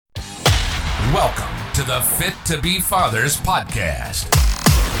Welcome to the Fit to Be Fathers podcast,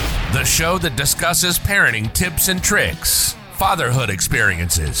 the show that discusses parenting tips and tricks, fatherhood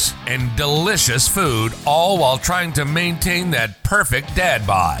experiences, and delicious food, all while trying to maintain that perfect dad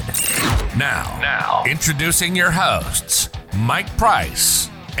bod. Now, introducing your hosts, Mike Price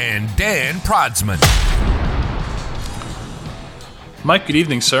and Dan Prodsman. Mike, good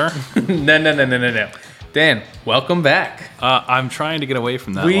evening, sir. No. Dan, welcome back. I'm trying to get away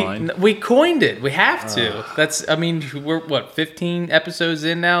from that line. We coined it. We have to. We're 15 episodes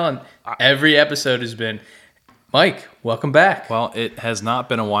in now, and every episode has been, Mike, welcome back. Well, it has not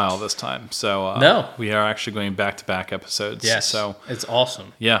been a while this time, so no, we are actually going back-to-back episodes. Yes, so it's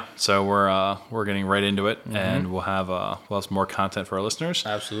awesome. Yeah, so we're getting right into it, and we'll have some more content for our listeners.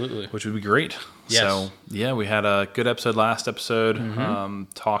 Absolutely, which would be great. Yes. So yeah, we had a good episode last episode.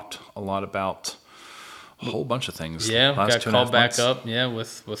 Talked a lot about a whole bunch of things. Yeah, got called back up. Yeah,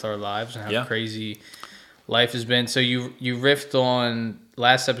 with our lives and how crazy life has been. So you riffed on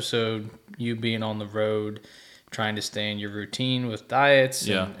last episode, you being on the road, trying to stay in your routine with diets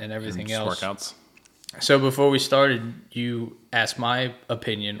and everything else. Workouts. So before we started, you asked my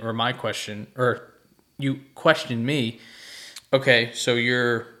opinion or my question, or you questioned me. Okay, so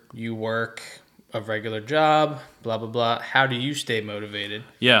you work a regular job, blah blah blah. How do you stay motivated?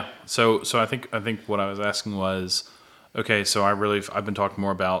 Yeah. So I think what I was asking was, okay, so I've been talking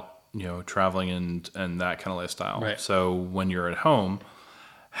more about, traveling and that kind of lifestyle. Right. So when you're at home,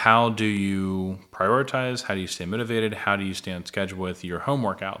 how do you prioritize? How do you stay motivated? How do you stay on schedule with your home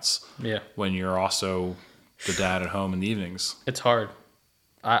workouts? Yeah. When you're also the dad at home in the evenings. It's hard.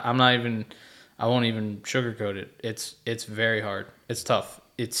 I won't even sugarcoat it. It's very hard. It's tough.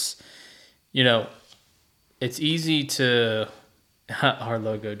 It's easy to. Our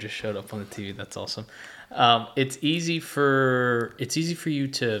logo just showed up on the TV. That's awesome. It's easy for you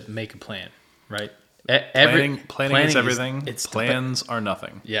to make a plan, right? Planning is everything. Plans are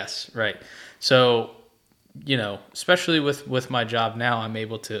nothing. Yes, right. So, especially with my job now, I'm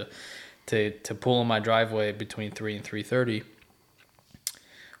able to pull in my driveway between 3 and 3:30.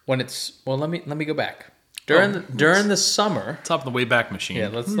 When it's let me go back during the summer. Top of the way back machine. Yeah,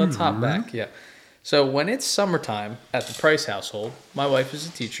 let's hop back. Yeah. So when it's summertime at the Price household, my wife is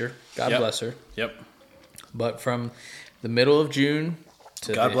a teacher. God bless her. Yep. But from the middle of June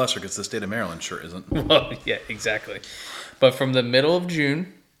to God bless her, because the state of Maryland sure isn't. Well, yeah, exactly. But from the middle of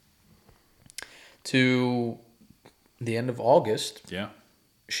June to the end of August,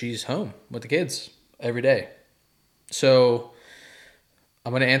 she's home with the kids every day. So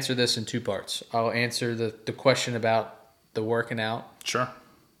I'm going to answer this in two parts. I'll answer the question about the working out. Sure.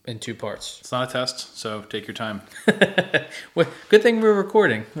 In two parts. It's not a test, so take your time. Well, good thing we're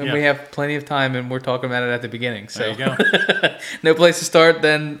recording, and we have plenty of time, and we're talking about it at the beginning. So there you go. No place to start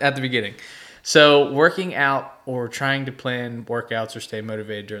than at the beginning. So working out or trying to plan workouts or stay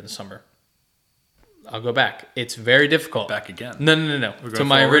motivated during the summer. I'll go back. It's very difficult. Back again. No. To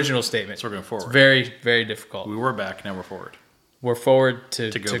my original statement. So we're going forward. It's very, very difficult. We were back, now we're forward. We're forward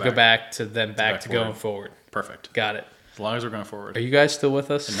to go back to then back to forward. Going forward. Perfect. Got it. As long as we're going forward. Are you guys still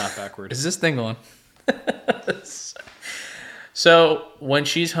with us? And not backward. Is this thing on? So when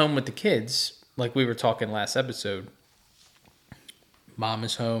she's home with the kids, like we were talking last episode, mom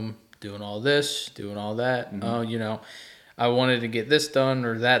is home doing all this, doing all that. Oh, I wanted to get this done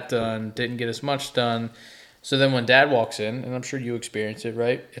or that done, didn't get as much done. So then when dad walks in, and I'm sure you experience it,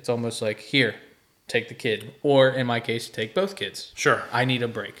 right? It's almost like, here, take the kid. Or in my case, take both kids. Sure. I need a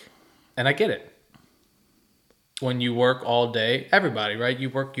break. And I get it. When you work all day, everybody, right? You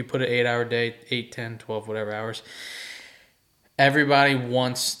put an 8-hour day, 8, 10, 12, whatever hours. Everybody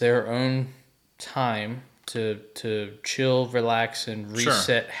wants their own time to chill, relax, and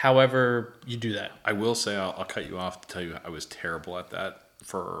reset. Sure. However you do that. I will say, I'll cut you off to tell you I was terrible at that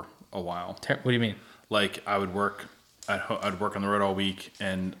for a while. What do you mean? Like I would work I'd work on the road all week,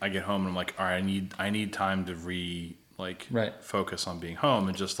 and I get home and I'm like, all right, I need time to focus on being home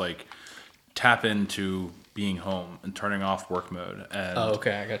and just like tap into being home and turning off work mode. And I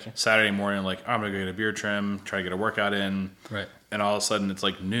got you. Saturday morning, like, I'm going to go get a beer trim, try to get a workout in. Right. And all of a sudden it's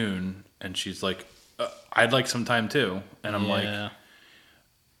like noon, and she's like, I'd like some time too. And I'm like,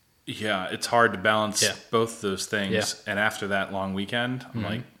 it's hard to balance both those things. Yeah. And after that long weekend, I'm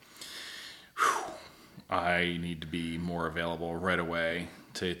like, I need to be more available right away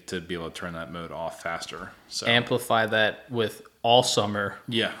to be able to turn that mode off faster. So amplify that with all summer.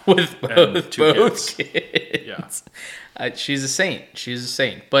 Yeah. With both kids. Yeah. She's a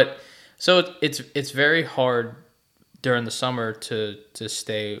saint. But so it's very hard during the summer to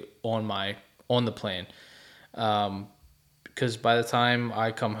stay on the plan. because by the time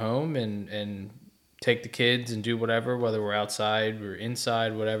I come home and take the kids and do whatever, whether we're outside or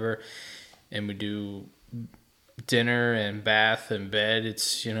inside, whatever, and we do dinner and bath and bed, it's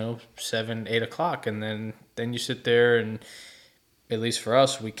 7, 8 o'clock, and then you sit there and, at least for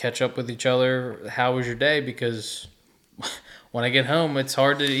us, we catch up with each other. How was your day? Because when I get home, it's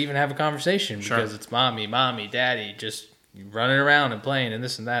hard to even have a conversation because it's mommy, daddy, just running around and playing and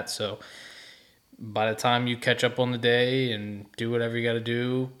this and that. So by the time you catch up on the day and do whatever you got to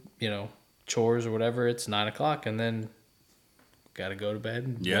do, chores or whatever, it's 9 o'clock, and then got to go to bed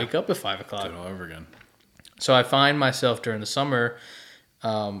and wake up at 5 o'clock. Do it all over again. So I find myself during the summer,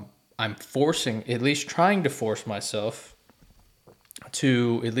 I'm at least trying to force myself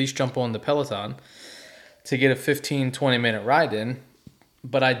to at least jump on the Peloton to get a 15-20 minute ride in.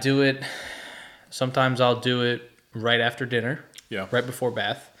 But I do it, sometimes I'll do it right after dinner, right before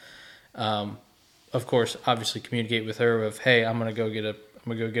bath. Of course, obviously communicate with her of, hey, I'm gonna go get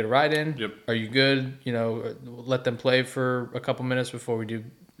a ride in. Yep. Are you good? Let them play for a couple minutes before we do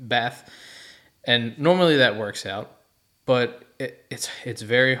bath. And normally that works out, but it's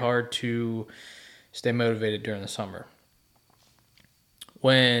very hard to stay motivated during the summer.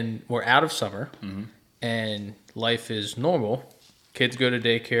 When we're out of summer and life is normal, kids go to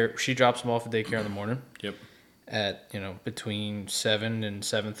daycare. She drops them off at daycare in the morning. Yep. At between 7 and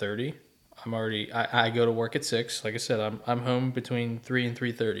 7:30. I go to work at 6. Like I said, I'm home between 3 and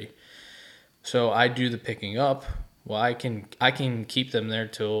 3:30. So I do the picking up. Well, I can keep them there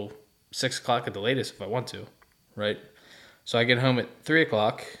till 6 o'clock at the latest if I want to, right? So I get home at 3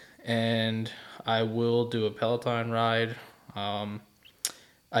 o'clock and I will do a Peloton ride.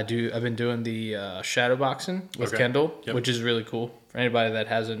 I've been doing the shadow boxing with Kendall, which is really cool. For anybody that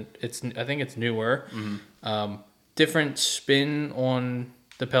hasn't, I think it's newer. Different spin on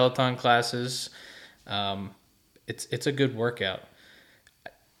the Peloton classes. It's a good workout.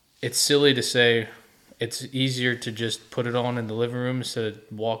 It's silly to say it's easier to just put it on in the living room instead of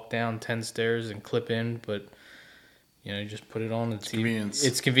walk down 10 stairs and clip in, but you just put it on. It's convenience.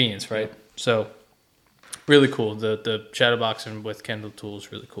 It's convenience, right? Yeah. So really cool. The shadow boxing with Kendall tool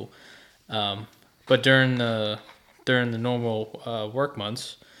is really cool. But during the normal work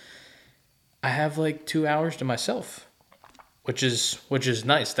months, I have like 2 hours to myself, which is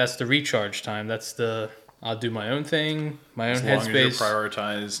nice. That's the recharge time. I'll do my own thing, my own headspace. As long as you're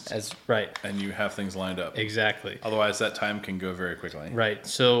prioritized. Right. And you have things lined up. Exactly. Otherwise, that time can go very quickly. Right.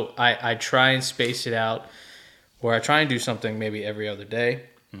 So I try and space it out where I try and do something maybe every other day,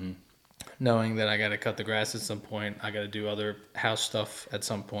 knowing that I got to cut the grass at some point. I got to do other house stuff at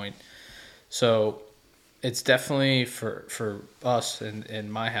some point. So it's definitely for us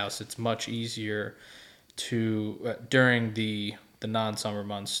in my house, it's much easier to, during the non-summer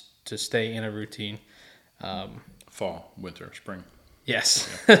months, to stay in a routine. Fall, winter, spring. Yes,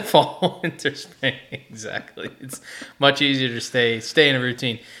 fall, winter, spring. Exactly. It's much easier to stay in a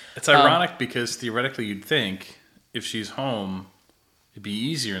routine. It's ironic because theoretically you'd think if she's home, it'd be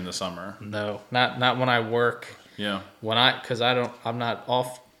easier in the summer. No, not when I work. Yeah. I'm not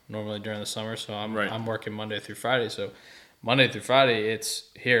off normally during the summer, so I'm working Monday through Friday. So Monday through Friday, it's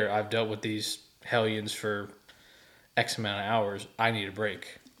here. I've dealt with these hellions for X amount of hours. I need a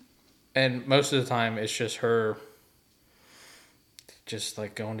break. And most of the time, it's just her just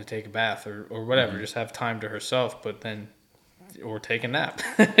like going to take a bath or whatever, just have time to herself, but then, or take a nap.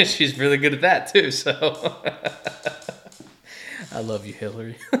 She's really good at that too, so. I love you,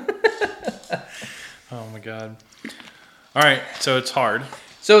 Hillary. Oh my God. All right, so it's hard.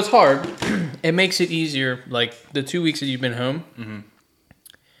 It makes it easier. Like the 2 weeks that you've been home,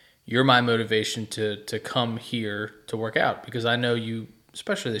 you're my motivation to come here to work out because I know you,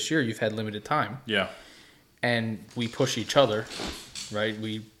 especially this year, you've had limited time. Yeah. And we push each other, right?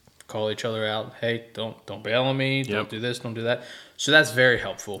 We call each other out. Hey, don't bail on me. Don't do this. Don't do that. So that's very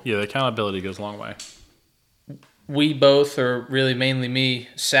helpful. Yeah, the accountability goes a long way. We both, or really mainly me,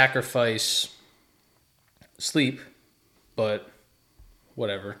 sacrifice sleep, but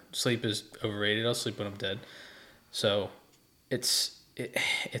whatever. Sleep is overrated. I'll sleep when I'm dead. So it's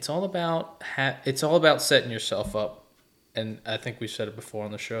all about setting yourself up. And I think we said it before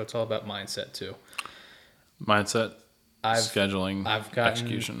on the show. It's all about mindset too. Mindset, scheduling,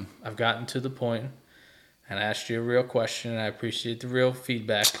 execution. I've gotten to the point, and I asked you a real question, and I appreciate the real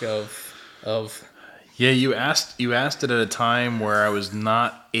feedback of. Yeah, you asked it at a time where I was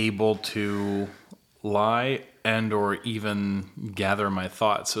not able to lie and or even gather my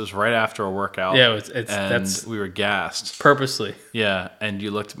thoughts. It was right after a workout. Yeah, we were gassed purposely. Yeah, and you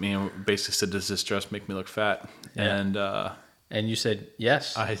looked at me and basically said, "Does this dress make me look fat?" Yeah. And And you said,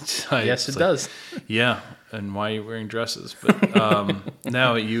 yes. Yes, it like, does. Yeah. And why are you wearing dresses? But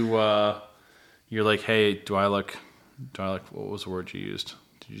no, you're like, hey, do I look, what was the word you used?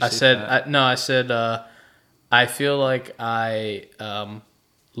 Did you say that? I said, I feel like I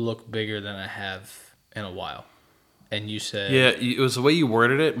look bigger than I have in a while. And you said... Yeah, it was the way you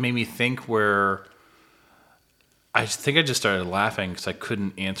worded it made me think where... I think I just started laughing because I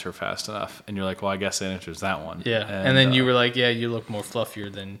couldn't answer fast enough. And you're like, well, I guess the answer is that one. Yeah. And then you were like, yeah, you look more fluffier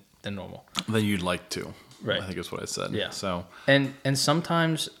than normal. Than you'd like to. Right. I think is what I said. Yeah. So. And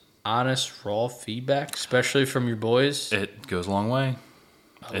sometimes honest, raw feedback, especially from your boys. It goes a long way.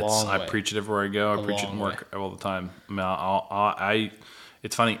 I preach it everywhere I go. I preach it in work all the time. I mean,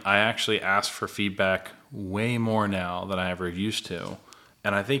 it's funny. I actually ask for feedback way more now than I ever used to.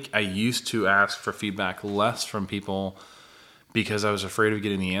 And I think I used to ask for feedback less from people because I was afraid of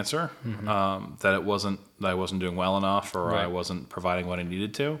getting the answer, that I wasn't doing well enough or I wasn't providing what I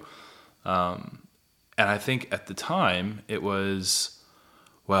needed to. And I think at the time it was,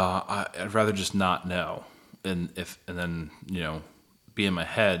 well, I'd rather just not know, and then be in my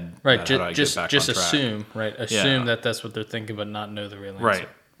head. Right, just assume, right? Assume that that's what they're thinking, but not know the real answer. Right,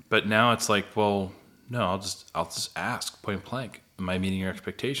 but now it's like, well, no, I'll just ask point blank. Am I meeting your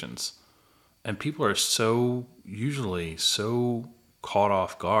expectations? And people are usually so caught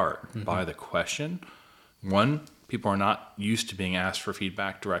off guard by the question. One, people are not used to being asked for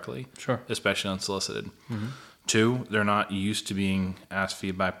feedback directly, especially unsolicited. Two, they're not used to being asked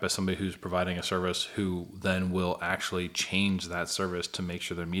feedback by somebody who's providing a service who then will actually change that service to make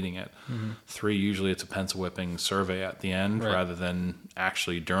sure they're meeting it. Three, usually it's a pencil whipping survey at the end rather than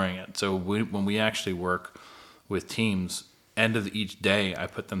actually during it. So when we actually work with teams, end of each day, I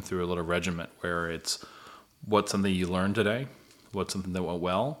put them through a little regiment where it's what's something you learned today, what's something that went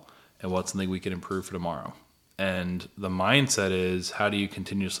well, and what's something we can improve for tomorrow. And the mindset is, how do you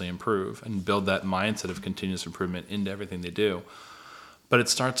continuously improve and build that mindset of continuous improvement into everything they do? But it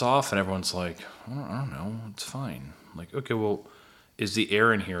starts off and everyone's like, I don't know, it's fine. I'm like, okay, well, is the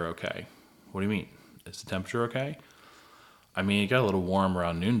air in here okay? What do you mean? Is the temperature okay? I mean, it got a little warm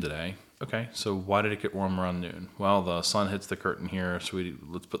around noon today. Okay, so why did it get warm around noon? Well, the sun hits the curtain here, so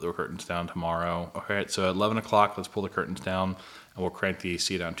let's put the curtains down tomorrow. Okay, so at 11 o'clock, let's pull the curtains down, and we'll crank the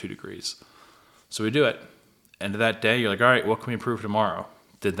AC down 2 degrees. So we do it. End of that day, you're like, all right, what can we improve tomorrow?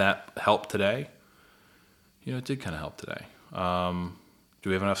 Did that help today? It did kind of help today. Do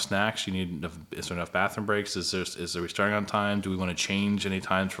we have enough snacks? Is there enough bathroom breaks? Are we starting on time? Do we want to change any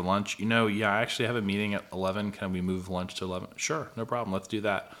times for lunch? I actually have a meeting at 11. Can we move lunch to 11? Sure, no problem. Let's do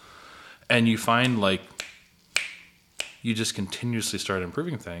that. And you find you just continuously start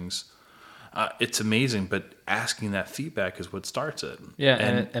improving things. It's amazing, but asking that feedback is what starts it. Yeah,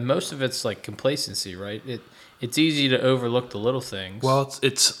 and most of it's like complacency, right? It's easy to overlook the little things. Well,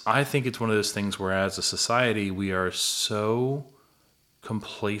 I think it's one of those things where as a society we are so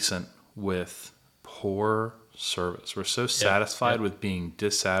complacent with poor service. We're so satisfied with being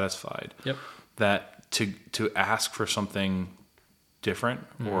dissatisfied that to ask for something different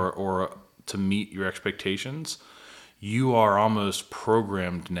or to meet your expectations, you are almost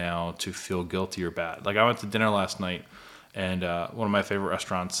programmed now to feel guilty or bad. Like I went to dinner last night and one of my favorite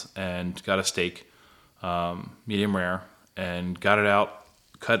restaurants and got a steak, medium rare, and got it out,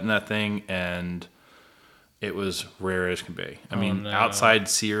 cut in that thing, and it was rare as can be. I mean, outside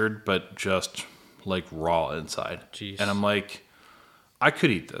seared, but just like raw inside. Jeez. And I'm like, I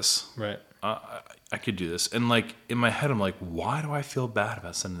could eat this. Right. I could do this. And like in my head, I'm like, why do I feel bad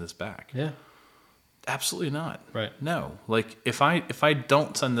about sending this back? Yeah. Absolutely not. Right. No. Like if I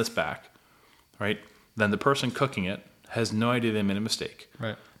don't send this back, right, then the person cooking it has no idea they made a mistake.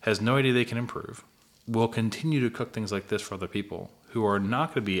 Right. Has no idea they can improve. Will continue to cook things like this for other people who are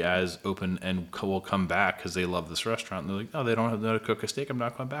not going to be as open and will come back because they love this restaurant. And they're like, oh, they don't know how to cook a steak. I'm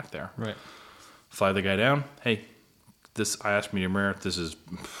not going back there. Right. Fly the guy down. Hey, I asked medium rare. This is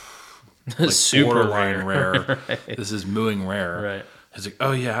super rare. Right. This is mooing rare. Right. He's like,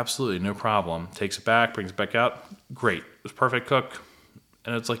 oh yeah, absolutely, no problem. Takes it back, brings it back out. Great, it was perfect cook.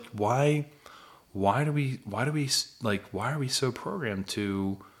 And it's like, why are we so programmed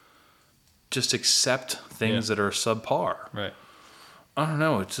to just accept things that are subpar? Right. I don't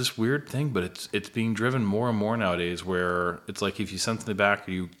know. It's this weird thing, but it's being driven more and more nowadays. Where it's like if you send something back,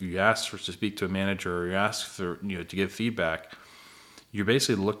 or you ask to speak to a manager, or you ask for to give feedback, you're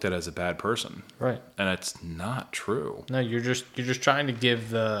basically looked at as a bad person. Right. And it's not true. No, you're just trying to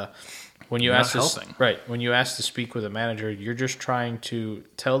give when you ask when you ask to speak with a manager, you're just trying to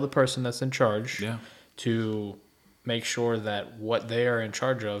tell the person that's in charge to make sure that what they are in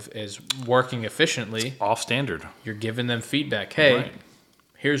charge of is working efficiently. Off standard. You're giving them feedback. Hey,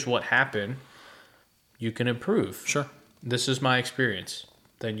 here's what happened. You can improve. Sure. This is my experience.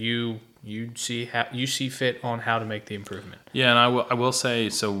 Then you see fit on how to make the improvement. Yeah, and I will say,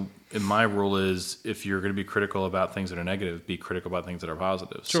 so my rule is, if you're going to be critical about things that are negative, be critical about things that are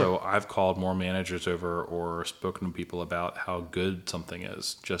positive. Sure. So I've called more managers over or spoken to people about how good something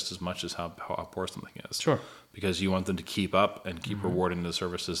is, just as much as how poor something is. Sure. Because you want them to keep up and keep rewarding the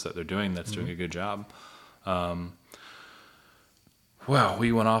services that they're doing that's doing a good job. Wow,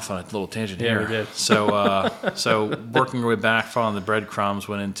 we went off on a little tangent here. Yeah, we did. So working our way back, following the breadcrumbs,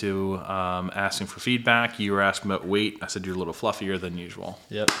 went into asking for feedback. You were asking about weight. I said you're a little fluffier than usual.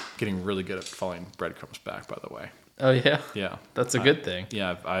 Yep. Getting really good at following breadcrumbs back, by the way. Oh, yeah? Yeah. That's a good thing.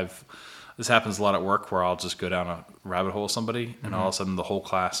 Yeah, this happens a lot at work where I'll just go down a rabbit hole with somebody, and all of a sudden the whole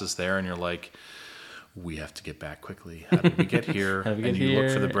class is there, and you're like, we have to get back quickly. How did we get here? And you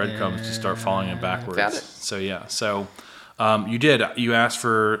look for the breadcrumbs to start following them backwards. Got it. So, yeah. So... you did. You asked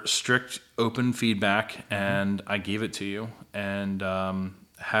for strict, open feedback, and I gave it to you. And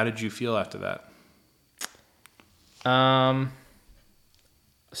how did you feel after that?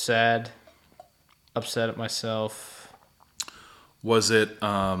 Sad, upset at myself. Was it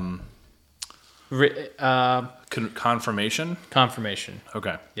confirmation? Confirmation.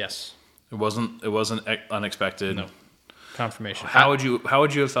 Okay. Yes. It wasn't unexpected. No. Confirmation. How would you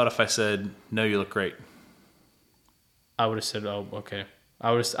have felt if I said, "No, you look great"? I would have said, "Oh, okay."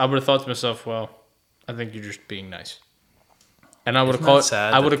 I would have thought to myself, "Well, I think you're just being nice," and I would have called.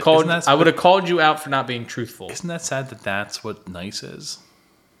 I would have called you out for not being truthful. Isn't that sad that that's what nice is?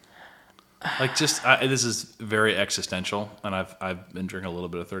 Like, just this is very existential, and I've been drinking a little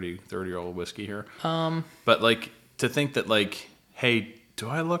bit of 30-year-old whiskey here. But like, to think that, like, hey, do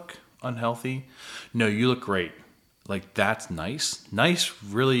I look unhealthy? No, you look great. Like, that's nice. Nice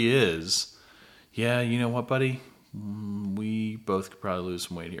really is. Yeah, you know what, buddy? We both could probably lose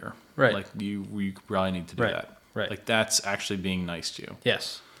some weight here. Right. Like, we probably need to do that. Right. Like, that's actually being nice to you.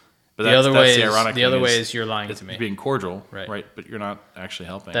 Yes. But the other way is you're lying to me. Being cordial, right? But you're not actually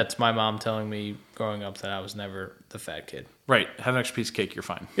helping. That's my mom telling me growing up that I was never the fat kid. Right. Have an extra piece of cake, you're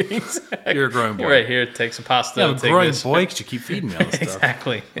fine. Exactly. You're a growing boy. You're right, here, take some pasta. Yeah, I'm a growing boy because you keep feeding me all this stuff.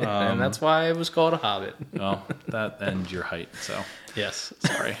 Exactly. And that's why it was called a hobbit. Well, that and your height, so. Yes.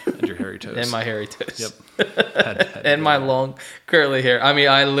 Sorry. And your hairy toes. And my hairy toes. Yep. And my long curly hair. I mean,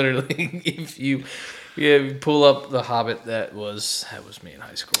 I literally, if you pull up the Hobbit, that was me in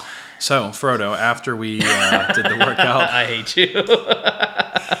high school. So, Frodo, after we did the workout. I hate you.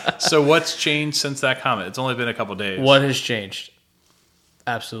 So what's changed since that comment? It's only been a couple days. What has changed?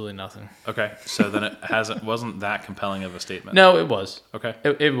 Absolutely nothing. Okay. So then it wasn't that compelling of a statement. No, it was. Okay.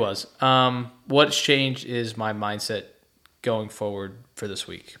 It was. What's changed is my mindset going forward for this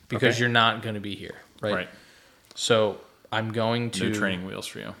week, because you're not going to be here, right? Right. So I'm going to... No training wheels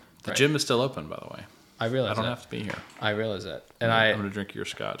for you. The gym is still open, by the way. I realize that. I don't have to be here. I realize that. And I'm going to drink your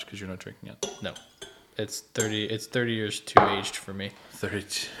scotch because you're not drinking it. No. It's 30 years too aged for me.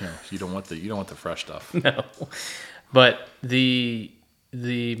 30. No, you don't want the fresh stuff. No. But the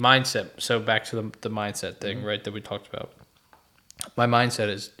mindset, so back to the mindset thing, right, that we talked about. My mindset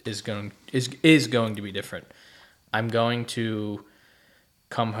is going to be different. I'm going to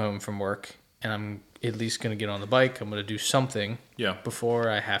come home from work, and I'm at least going to get on the bike. I'm going to do something before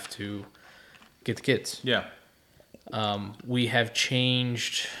I have to get the kids. Yeah. We have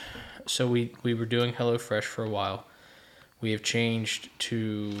changed. So we were doing HelloFresh for a while. We have changed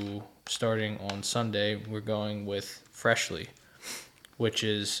to, starting on Sunday, we're going with Freshly, which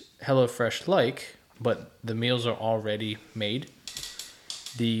is HelloFresh-like, but the meals are already made.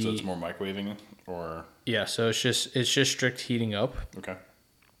 So it's more microwaving, or... Yeah, so it's just strict heating up. Okay.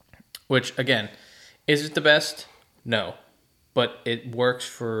 Which, again, is it the best? No. But it works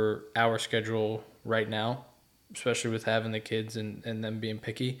for our schedule right now, especially with having the kids and them being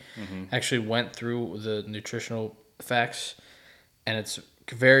picky. Mm-hmm. Actually went through the nutritional facts, and it's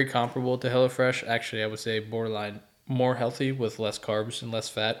very comparable to HelloFresh. Actually, I would say borderline more healthy with less carbs and less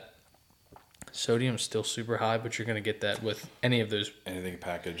fat. Sodium's still super high, but you're going to get that with any of those. Anything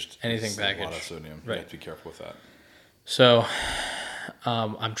packaged. A lot of sodium. Right. You have to be careful with that. So,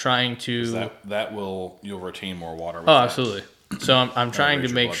 I'm trying to... You'll retain more water with that. Absolutely. So I'm trying to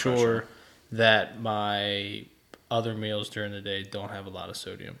make sure pressure. that my other meals during the day don't have a lot of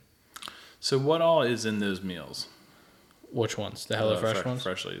sodium. So what all is in those meals? Which ones? The HelloFresh ones?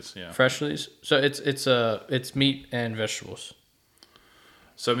 Freshlies, yeah. Freshlies. So it's meat and vegetables.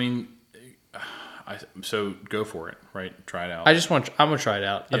 So I mean, So go for it, right? Try it out. I'm gonna try it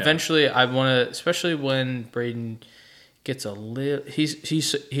out. Yeah. Eventually, I want to, especially when Braden gets a little.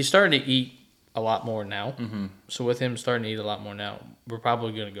 He's starting to eat a lot more now. Mm-hmm. So with him starting to eat a lot more now, we're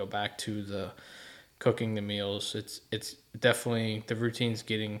probably gonna go back to the cooking the meals. It's definitely the routine's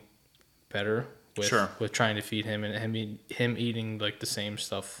getting better with trying to feed him and him eating like the same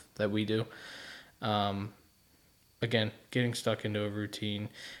stuff that we do. Again, getting stuck into a routine.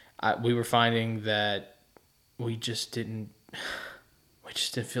 We were finding that we just didn't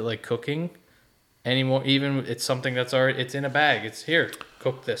feel like cooking anymore. Even it's something that's it's in a bag. It's here,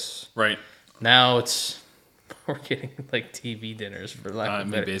 cook this. Right. Now we're getting like TV dinners for lack of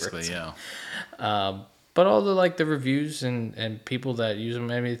better basically, words. Yeah. But all the reviews and people that use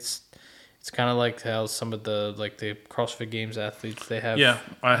them, I mean, it's kind of like how some of the CrossFit Games athletes they have. Yeah,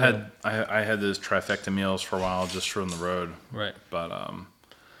 I had those trifecta meals for a while just from the road. Right. But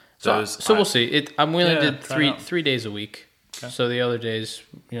So we'll see. I'm willing to 3 days a week. Okay. So the other days,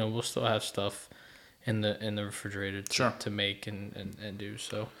 we'll still have stuff in the refrigerator to make and do.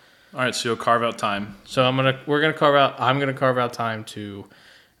 So. All right, so you'll carve out time. So I'm gonna carve out time to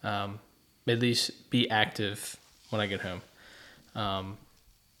at least be active when I get home.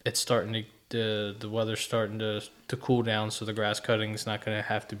 It's starting to the weather's starting to cool down, so the grass cutting's not gonna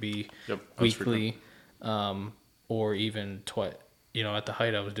have to be weekly, or even twice. At the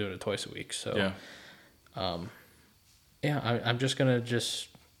height, I was doing it twice a week. So, I'm gonna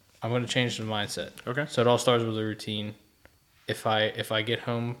change the mindset. Okay. So it all starts with a routine. If I get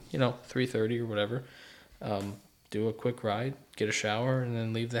home, 3:30 or whatever, do a quick ride, get a shower, and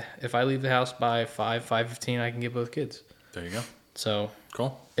then if I leave the house by 5:15, I can get both kids. There you go. So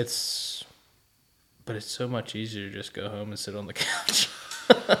cool. It's so much easier to just go home and sit on the couch.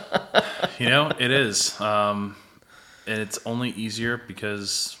 It is. And it's only easier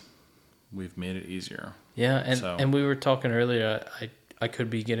because we've made it easier. Yeah, and we were talking earlier, I could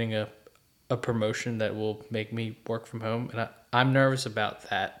be getting a promotion that will make me work from home, and I'm nervous about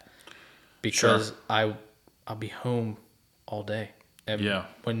that because I'll be home all day. And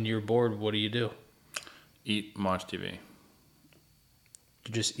when you're bored, what do? Eat and watch TV.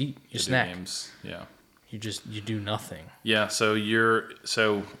 You just eat. You snack. Games. Yeah. You do nothing. Yeah. So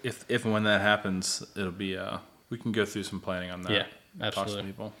if and when that happens, it'll be we can go through some planning on that. Yeah, absolutely. Talk to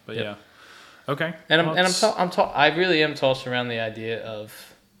people, but yeah. Okay. And I really am tossed around the idea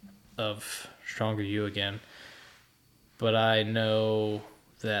of Stronger You again, but I know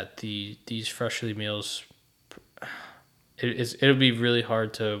that these freshly meals, it'll be really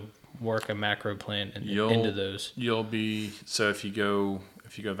hard to work a macro plan into those. You'll be if you go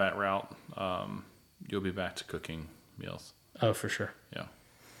that route, you'll be back to cooking meals. Oh, for sure. Yeah.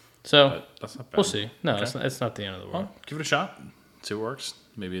 So that's not bad. We'll see. No, okay. It's not the end of the world. Well, give it a shot. See what works.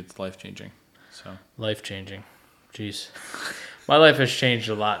 Maybe it's life changing. So life changing. Jeez. My life has changed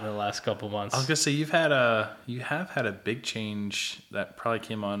a lot in the last couple months. I was gonna say you have had a big change that probably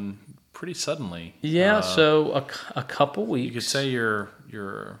came on pretty suddenly. Yeah, so a couple weeks. You could say your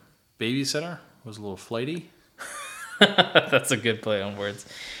babysitter was a little flighty. That's a good play on words.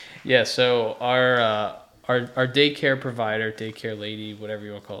 Yeah, so our daycare provider, daycare lady, whatever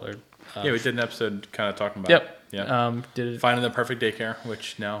you want to call her. We did an episode kind of talking about. Yep. Yeah. Finding the perfect daycare,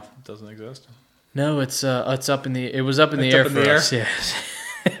 which now doesn't exist. No, it's up in the. It was up in the air for us. Yeah.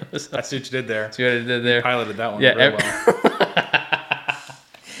 That's what you did there. That's what I did there. You piloted that one really well.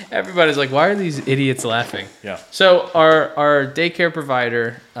 Everybody's like, why are these idiots laughing? Yeah. So our daycare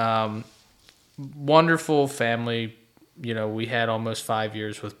provider, wonderful family. We had almost 5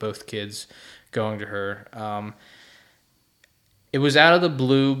 years with both kids going to her. It was out of the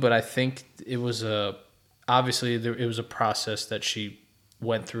blue, but I think it was it was a process that she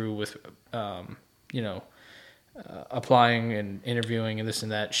went through with, applying and interviewing and this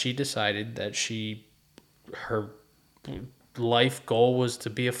and that. She decided that her life goal was to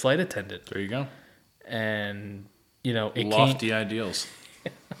be a flight attendant. There you go. And, lofty ideals.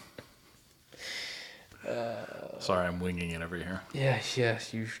 Sorry, I'm winging it over here.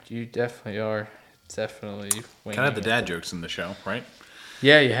 Yes, you definitely are. Definitely winging Kind of the dad jokes in the show, right?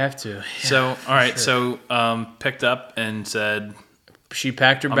 Yeah, you have to. Yeah, so, all right, sure. So picked up and said... She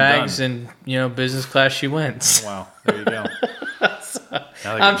packed her bags and, business class she went. Wow, there you go.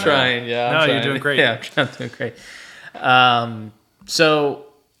 I'm trying, yeah. I'm trying. You're doing great. Yeah, I'm doing great. So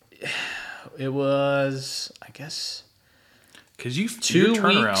it was, I guess... Because your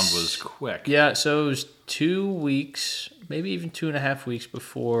turnaround was quick. Yeah, so it was 2 weeks, maybe even 2.5 weeks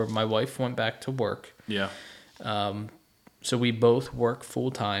before my wife went back to work. Yeah. So we both work full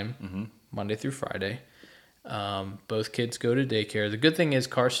time, Monday through Friday. Both kids go to daycare. The good thing is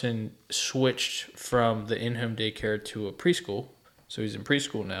Carson switched from the in-home daycare to a preschool, so he's in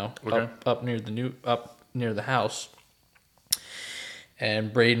preschool now, up near the house.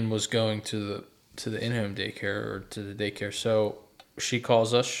 And Braden was going to the in-home daycare or to the daycare. So she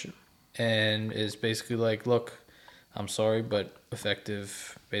calls us and is basically like, "Look, I'm sorry, but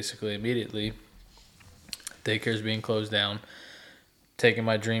effective basically immediately, daycare's being closed down. Taking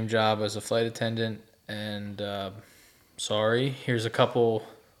my dream job as a flight attendant, and sorry. Here's a couple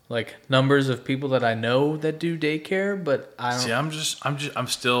like numbers of people that I know that do daycare, but I don't." See, I'm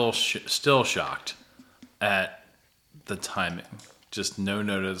still shocked at the timing. Just no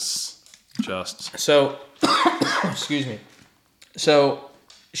notice. Just so. Excuse me. So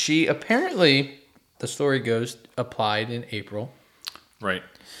she apparently, the story goes, applied in April. Right.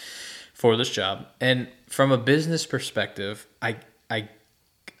 For this job, and from a business perspective, I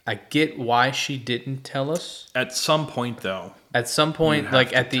get why she didn't tell us. At some point, though. At some point,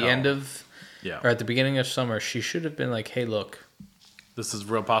 like at the end of, yeah, or at the beginning of summer, she should have been like, "Hey, look, this is a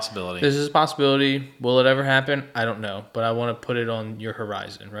real possibility. This is a possibility. Will it ever happen? I don't know, but I want to put it on your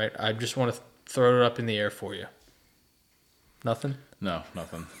horizon, right? I just want to throw it up in the air for you." Nothing? No,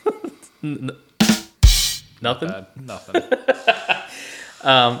 nothing. Nothing? Nothing.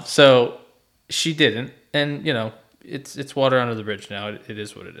 So she didn't, and it's water under the bridge now. It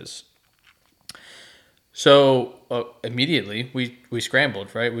is what it is. So immediately we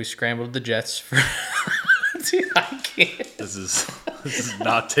scrambled, right? We scrambled the jets for. Dude, I can't. This is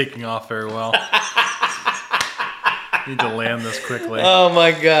not taking off very well. Need to land this quickly. Oh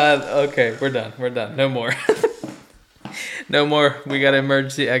my god. Okay, we're done. No more. No more. We got to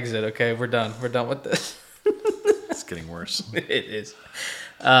emergency exit. Okay, we're done. We're done with this. It's getting worse. It is.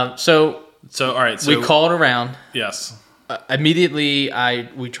 So all right. So we called around. Yes. Immediately,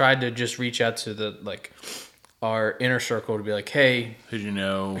 we tried to just reach out to our inner circle to be like, "Hey, who do you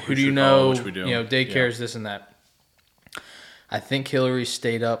know? Who do you know? What should we do? Daycares, this and that." I think Hillary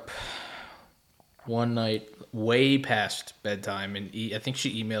stayed up one night way past bedtime, and I think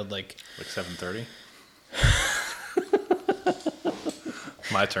she emailed like 7:30.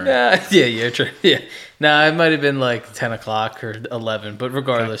 My turn. Yeah, true. Yeah. No, it might have been like 10 o'clock or 11, but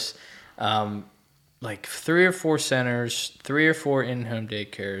regardless, like 3 or 4 centers, 3 or 4 in-home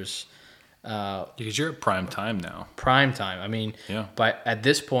daycares. Because you're at prime time now. Prime time. I mean, but at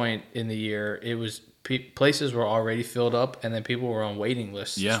this point in the year, it was places were already filled up, and then people were on waiting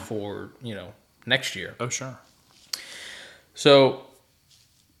lists for next year. Oh, sure. So,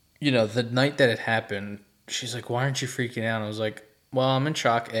 the night that it happened, she's like, "Why aren't you freaking out?" And I was like, "Well, I'm in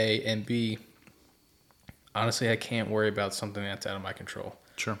shock, A, and B, honestly, I can't worry about something that's out of my control."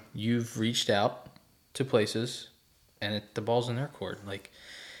 Sure. You've reached out to places, and the ball's in their court. Like,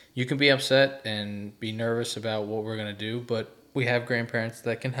 you can be upset and be nervous about what we're going to do, but we have grandparents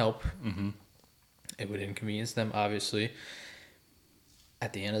that can help. Mm-hmm. It would inconvenience them, obviously.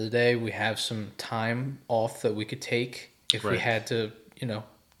 At the end of the day, we have some time off that we could take if we had to,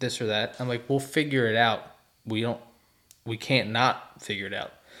 this or that. I'm like, we'll figure it out. We can't not figure it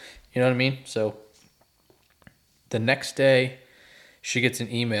out. You know what I mean? So the next day, she gets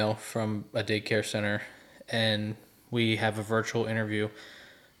an email from a daycare center, and we have a virtual interview.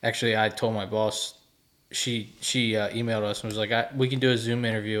 Actually, I told my boss, she emailed us and was like, we can do a Zoom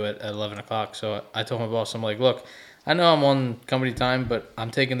interview at 11 o'clock. So I told my boss, I'm like, "Look, I know I'm on company time, but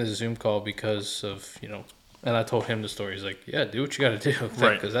I'm taking this Zoom call because of, and I told him the story. He's like, "Yeah, do what you got to do."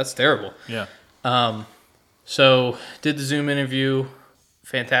 Right. Because that's terrible. Yeah. So did the Zoom interview,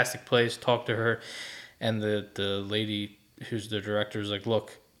 fantastic place, talked to her, and the lady who's the director is like,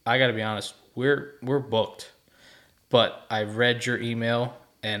 "Look, I got to be honest, we're booked, but I read your email,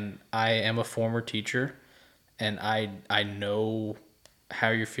 and I am a former teacher, and I know how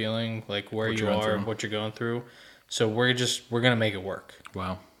you're feeling, like where you are, what you're going through, so we're gonna make it work."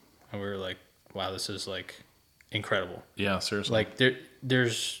 Wow. And we were like, "Wow, this is like incredible." Yeah, seriously. Like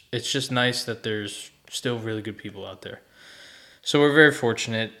it's just nice that there's still really good people out there. So we're very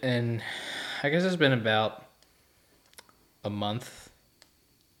fortunate, and I guess it's been about a month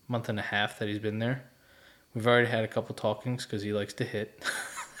and a half that he's been there. We've already had a couple talkings because he likes to hit.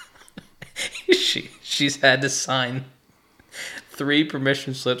 She's had to sign 3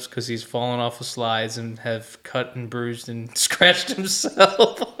 permission slips because he's fallen off of slides and have cut and bruised and scratched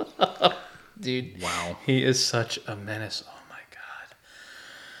himself. Dude, wow, he is such a menace. Oh my god.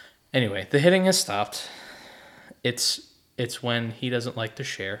 Anyway, the hitting has stopped. It's when he doesn't like to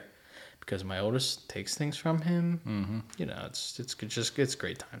share because my oldest takes things from him. Mm-hmm. It's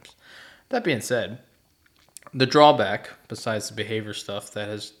great times. That being said, the drawback, besides the behavior stuff that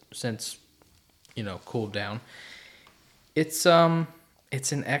has since cooled down. It's an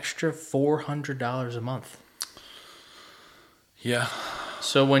extra $400 a month. Yeah.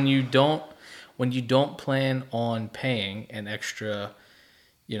 So when you don't plan on paying an extra,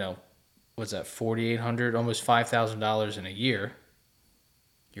 what's that, $4,800, almost $5,000 in a year,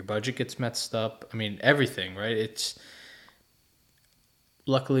 your budget gets messed up. I mean, everything, right?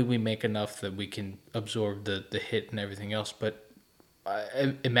 Luckily we make enough that we can absorb the hit and everything else. But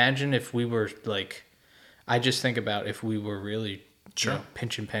imagine if we were like, I just think about if we were really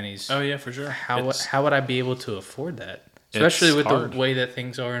pinching pennies. Oh yeah, for sure. How would I be able to afford that? Especially with hard. The way that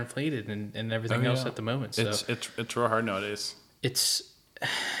things are inflated and everything else at the moment. So it's real hard nowadays. It's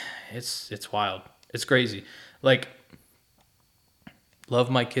wild. It's crazy. Like, love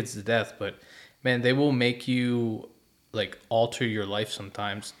my kids to death, but man, they will make you like alter your life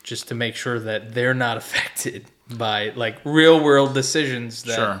sometimes just to make sure that they're not affected by like real world decisions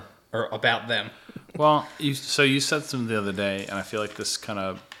that are about them. Well, you said something the other day, and I feel like this kind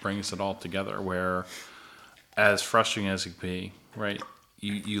of brings it all together, where as frustrating as it can be, right?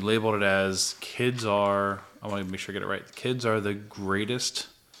 You labeled it as kids are, I want to make sure I get it right, kids are the greatest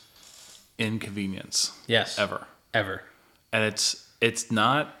inconvenience ever. And it's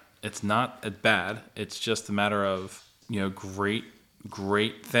not bad. It's just a matter of,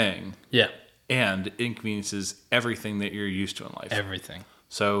 great thing. Yeah. And inconveniences everything that you're used to in life. Everything.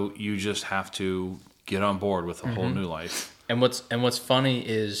 So you just have to get on board with a whole new life. And what's funny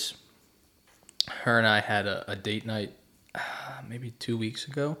is her and I had a date night maybe 2 weeks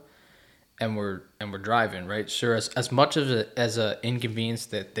ago, and we're driving, right? Sure, as much as a inconvenience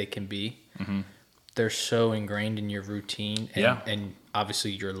that they can be, they're so ingrained in your routine and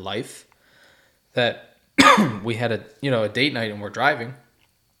obviously your life that we had a date night and we're driving,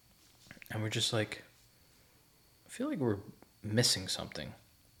 and we're just like, I feel like we're missing something.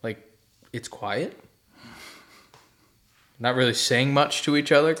 Like, it's quiet. Not really saying much to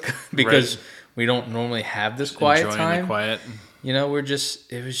each other because we don't normally have this quiet time. The quiet.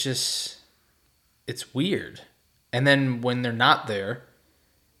 It's weird. And then when they're not there,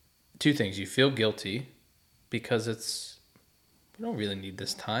 two things. You feel guilty because we don't really need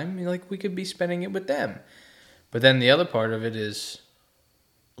this time. Like, we could be spending it with them. But then the other part of it is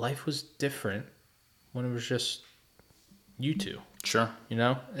life was different when it was just you two. Sure.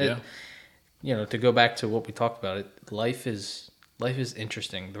 To go back to what we talked about, life is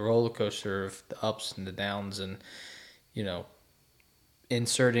interesting. The roller coaster of the ups and the downs, and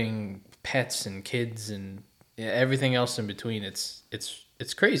inserting pets and kids and everything else in between. It's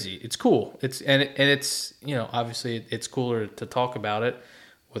crazy. It's cool. It's obviously it's cooler to talk about it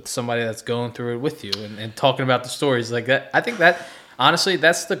with somebody that's going through it with you and talking about the stories like that. I think that honestly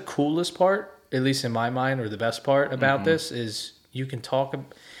that's the coolest part, at least in my mind, or the best part about this is you can talk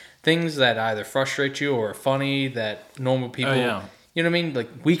things that either frustrate you or are funny that normal people, you know what I mean? Like,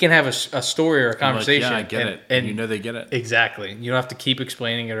 we can have a story or a conversation. Like, I get it. And they get it. Exactly. You don't have to keep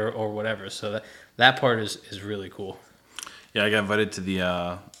explaining it or whatever. So that part is really cool. Yeah, I got invited to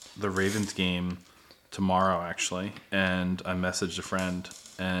the Ravens game tomorrow, actually. And I messaged a friend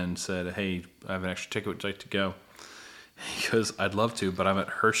and said, hey, I have an extra ticket. Would you like to go? He goes, I'd love to, but I'm at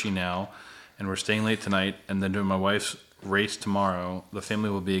Hershey now, and we're staying late tonight, and then doing my wife's race tomorrow. The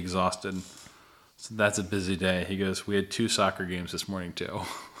family will be exhausted. So that's a busy day. He goes, we had 2 soccer games this morning too.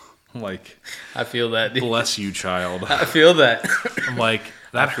 I'm like, I feel that. Bless you, child. I feel that. I'm like,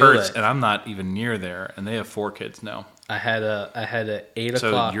 that hurts, and I'm not even near there. And they have 4 kids now. I had a 8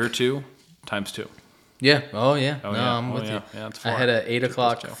 o'clock. So you're 2 times 2. Yeah. Oh yeah. Oh, no, yeah. I'm with you. Yeah, it's 4. I had a 8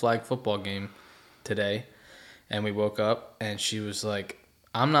 o'clock flag football game today, and we woke up, and she was like,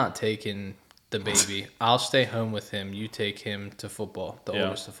 I'm not taking the baby. I'll stay home with him. You take him to football, the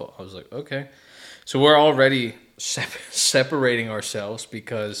oldest to football. I was like, okay. So we're already separating ourselves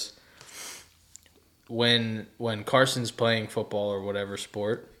because when Carson's playing football or whatever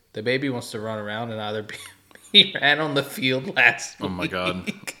sport, the baby wants to run around and either he ran on the field last week. Oh my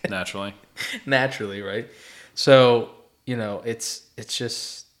God. Naturally, right? So, it's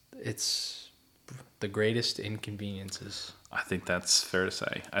the greatest inconveniences. I think that's fair to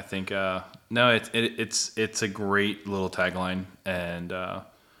say. I think no, it's a great little tagline, and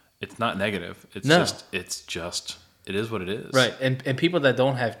it's not negative. It is what it is. Right. And people that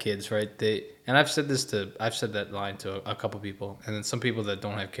don't have kids, right? I've said that line to a couple people, and then some people that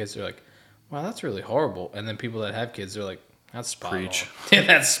don't have kids are like, wow, that's really horrible. And then people that have kids are like, that's spot on. Yeah,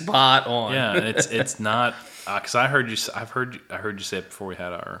 that's spot on. Yeah, it's not because I heard you say it before we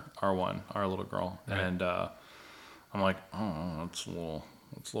had our little girl, right. And I'm like, oh, that's a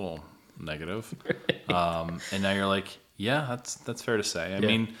little negative. And now you're like, Yeah, that's fair to say. I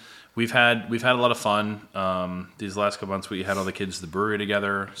mean, we've had a lot of fun. These last couple months, we had all the kids at the brewery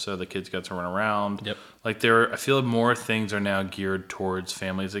together, so the kids got to run around. Yep. Like I feel more things are now geared towards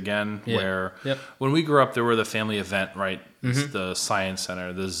families again. Where when we grew up, there were the family event, right? Mm-hmm. The science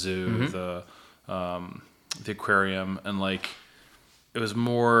center, the zoo, the aquarium, and like it was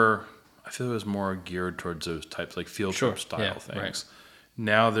more. I feel it was more geared towards those types, like field trip style things. Right.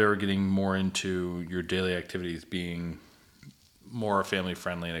 Now they're getting more into your daily activities being more family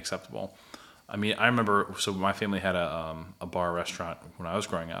friendly and acceptable. I mean, I remember, so my family had a bar restaurant when I was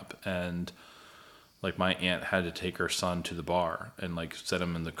growing up, and like my aunt had to take her son to the bar and like set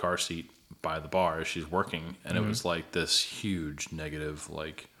him in the car seat by the bar as she's working, and it was like this huge negative,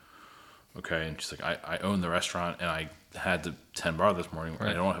 like, okay, and she's like, I own the restaurant and I had the 10 bar this morning. Right.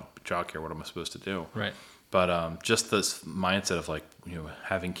 I don't have childcare. What am I supposed to do? Right. But just this mindset of like,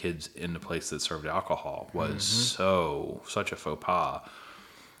 having kids in a place that served alcohol was such a faux pas.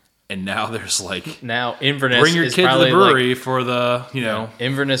 And now there's like Inverness bring your is kid to the brewery for the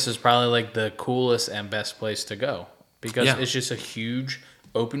Inverness is probably like the coolest and best place to go because it's just a huge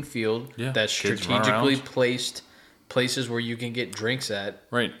open field that's strategically placed places where you can get drinks at.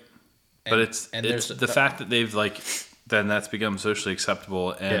 Right. But it's the fact that they've like then that's become socially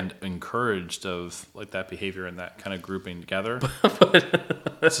acceptable and encouraged of like that behavior and that kind of grouping together.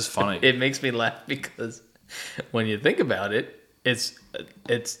 This is funny. It makes me laugh because when you think about it, it's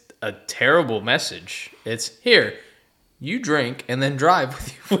a terrible message. It's here, you drink and then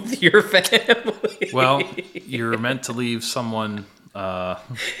drive with your family. Well, you're meant to leave someone not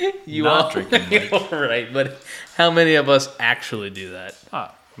drinking. Right, but how many of us actually do that?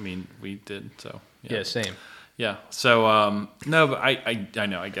 I mean, we did, so. Yeah, same. Yeah. So no, but I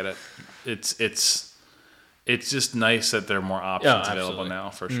know, I get it. It's just nice that there are more options available now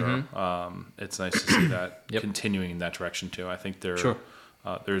for sure. It's nice to see that continuing in that direction too. I think there's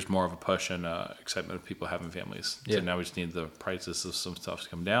more of a push and excitement of people having families. So now we just need the prices of some stuff to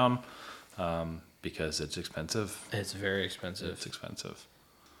come down because it's expensive. It's very expensive. It's expensive.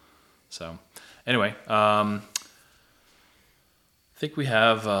 So anyway, I think we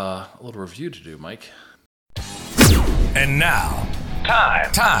have a little review to do, Mike. And now,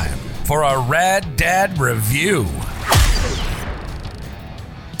 time for a RAD-DAD review.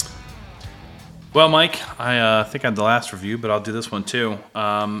 Well, Mike, I think I had the last review, but I'll do this one too.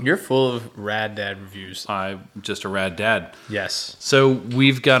 You're full of RAD-DAD reviews. I'm just a RAD-DAD. Yes. So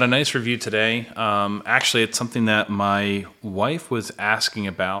we've got a nice review today. Actually, it's something that my wife was asking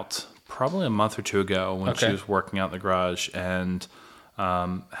about probably a month or two ago when she was working out in the garage and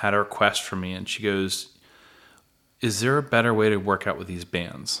had a request from me, and she goes, is there a better way to work out with these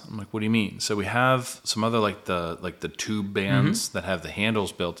bands? I'm like, what do you mean? So we have some other like the tube bands that have the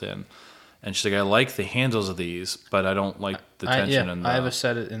handles built in. And she's like, I like the handles of these, but I don't like the tension. I have a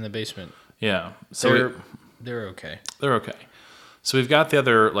set in the basement. Yeah. So they're okay. They're okay. So we've got the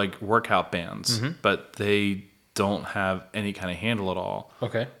other like workout bands, but they don't have any kind of handle at all.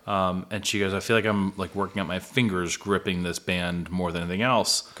 Okay. And she goes, I feel like I'm like working out my fingers gripping this band more than anything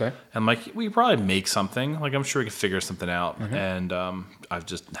else. Okay. And I'm like, we could probably make something. Like I'm sure we could figure something out. And I've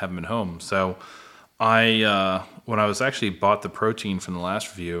just haven't been home. So I when I was actually bought the protein from the last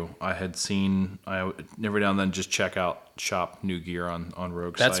review, I had seen every now and then just check out shop new gear on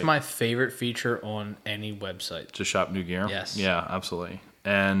Rogue That's site. my favorite feature on any website. Just shop new gear? Yes. Yeah, absolutely.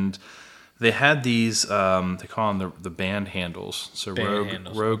 And they had these, they call them the band handles. So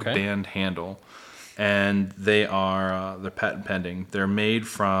Rogue band handle. And they are, they're patent pending. They're made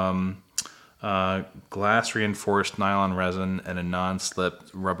from glass reinforced nylon resin and a non-slip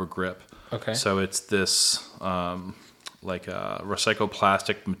rubber grip. Okay. So it's this like a recycled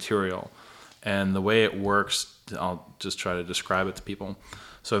plastic material. And the way it works, I'll just try to describe it to people.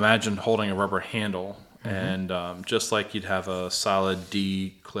 So imagine holding a rubber handle. And just like you'd have a solid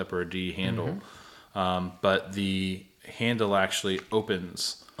D clip or D handle, but the handle actually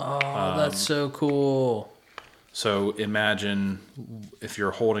opens. Oh, that's so cool. So imagine if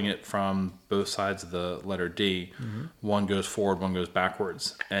you're holding it from both sides of the letter D, one goes forward, one goes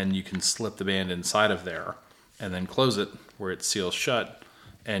backwards, and you can slip the band inside of there and then close it where it seals shut.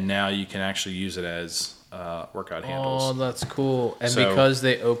 And now you can actually use it as workout handles. Oh, that's cool. And because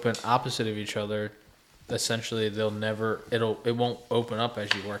they open opposite of each other, essentially it won't open up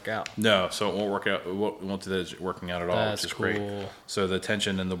as you work out. No, so it won't work out. It won't do that as you're working out at all, That's which is cool. great. So the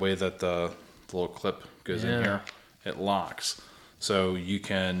tension and the way that the little clip goes in here, it locks. So you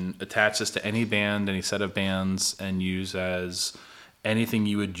can attach this to any band, any set of bands, and use as anything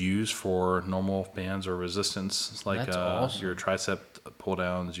you would use for normal bands or resistance, like awesome. your tricep pull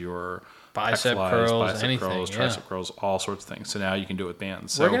downs, your bicep curls, tricep curls, all sorts of things. So now you can do it with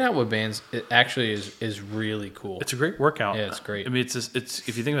bands. So, working out with bands, it actually is really cool. It's a great workout. Yeah, it's great. I mean, it's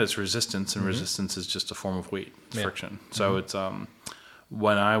if you think about it, it's resistance, and resistance is just a form of weight, friction. So it's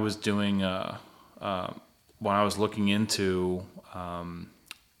when I was doing when I was looking into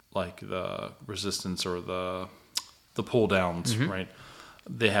like the resistance or the pull downs, right?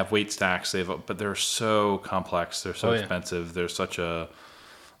 They have weight stacks. But they're so complex. They're so expensive. They're such a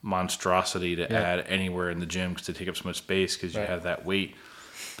monstrosity to add anywhere in the gym because they take up so much space because you have that weight.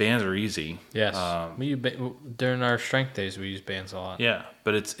 Bands are easy. Yes. During our strength days, we use bands a lot. Yeah,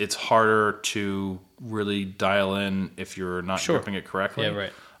 but it's harder to really dial in if you're not gripping it correctly. Yeah,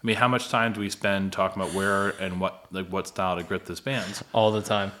 right. I mean, how much time do we spend talking about where and what style to grip this bands? All the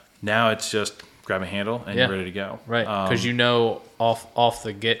time. Now it's just grab a handle and you're ready to go. Right, because off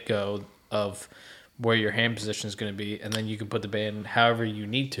the get-go of where your hand position is going to be, and then you can put the band however you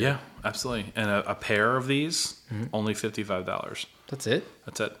need to. Yeah, absolutely. And a pair of these, only $55. That's it?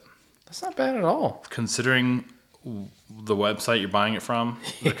 That's it. That's not bad at all. Considering the website you're buying it from,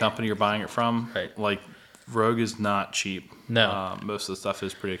 the company you're buying it from, like Rogue is not cheap. No. Most of the stuff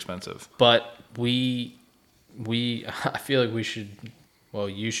is pretty expensive. But I feel like we should,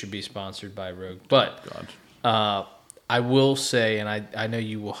 you should be sponsored by Rogue. But I will say, and I know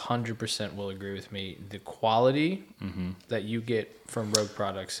you 100% will agree with me, the quality that you get from Rogue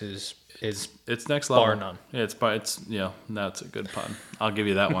products is it's next level. Bar none. Yeah, that's a good pun. I'll give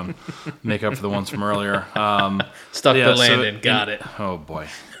you that one. Make up for the ones from earlier. Stuck the landing. Got it. Oh boy.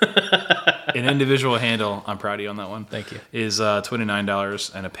 An individual handle, I'm proud of you on that one. Thank you. Is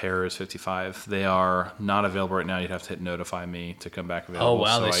 $29 and a pair is $55. They are not available right now. You'd have to hit notify me to come back available. Oh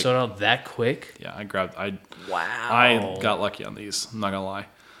wow, so they sold out that quick? Yeah, I got lucky on these. I'm not gonna lie.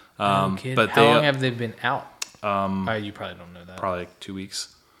 No kidding. But how long have they been out? You probably don't know that. Probably like 2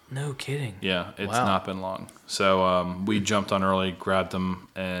 weeks. No kidding. Yeah, it's not been long. So we jumped on early, grabbed them,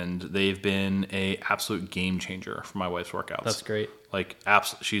 and they've been a absolute game changer for my wife's workouts. That's great. Like,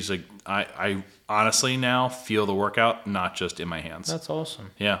 she's like, I honestly now feel the workout, not just in my hands. That's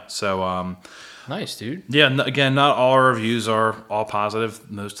awesome. Yeah. So nice, dude. Yeah. Again, not all our reviews are all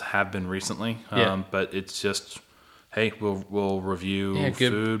positive. Most have been recently. But it's just, hey, we'll review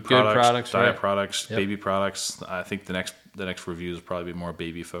food products, diet products, baby products. I think the next reviews will probably be more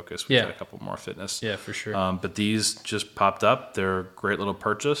baby focused. We've got a couple more fitness. Yeah, for sure. But these just popped up. They're a great little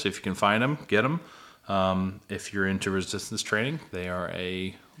purchase. If you can find them, get them. If you're into resistance training, they are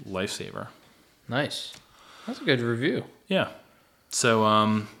a lifesaver. Nice. That's a good review. Yeah. So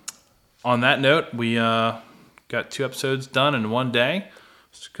on that note, we got 2 episodes done in one day.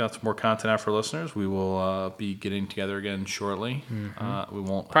 Just got some more content out for listeners. We will be getting together again shortly. We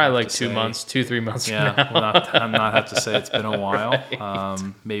won't probably like 2 months, 2-3 months. Yeah, from now. We'll not have to say it's been a while.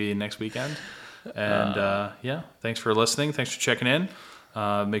 Right. Maybe next weekend. And thanks for listening. Thanks for checking in.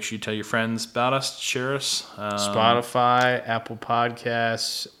 Make sure you tell your friends about us, share us. Spotify, Apple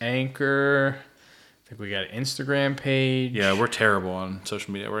Podcasts, Anchor. I think we got an Instagram page. Yeah, we're terrible on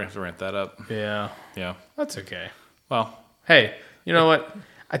social media. We're going to have to ramp that up. Yeah. Yeah. That's okay. Well. Hey, you know what?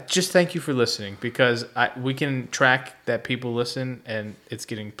 I just thank you for listening because we can track that people listen and it's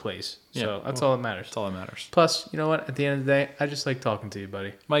getting plays. So that's all that matters. That's all that matters. Plus, you know what? At the end of the day, I just like talking to you,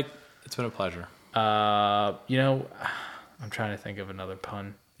 buddy. Mike, it's been a pleasure. I'm trying to think of another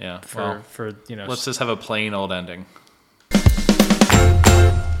pun. Yeah. Let's just have a plain old ending.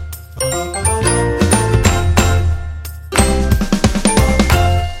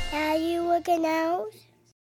 Are you working out?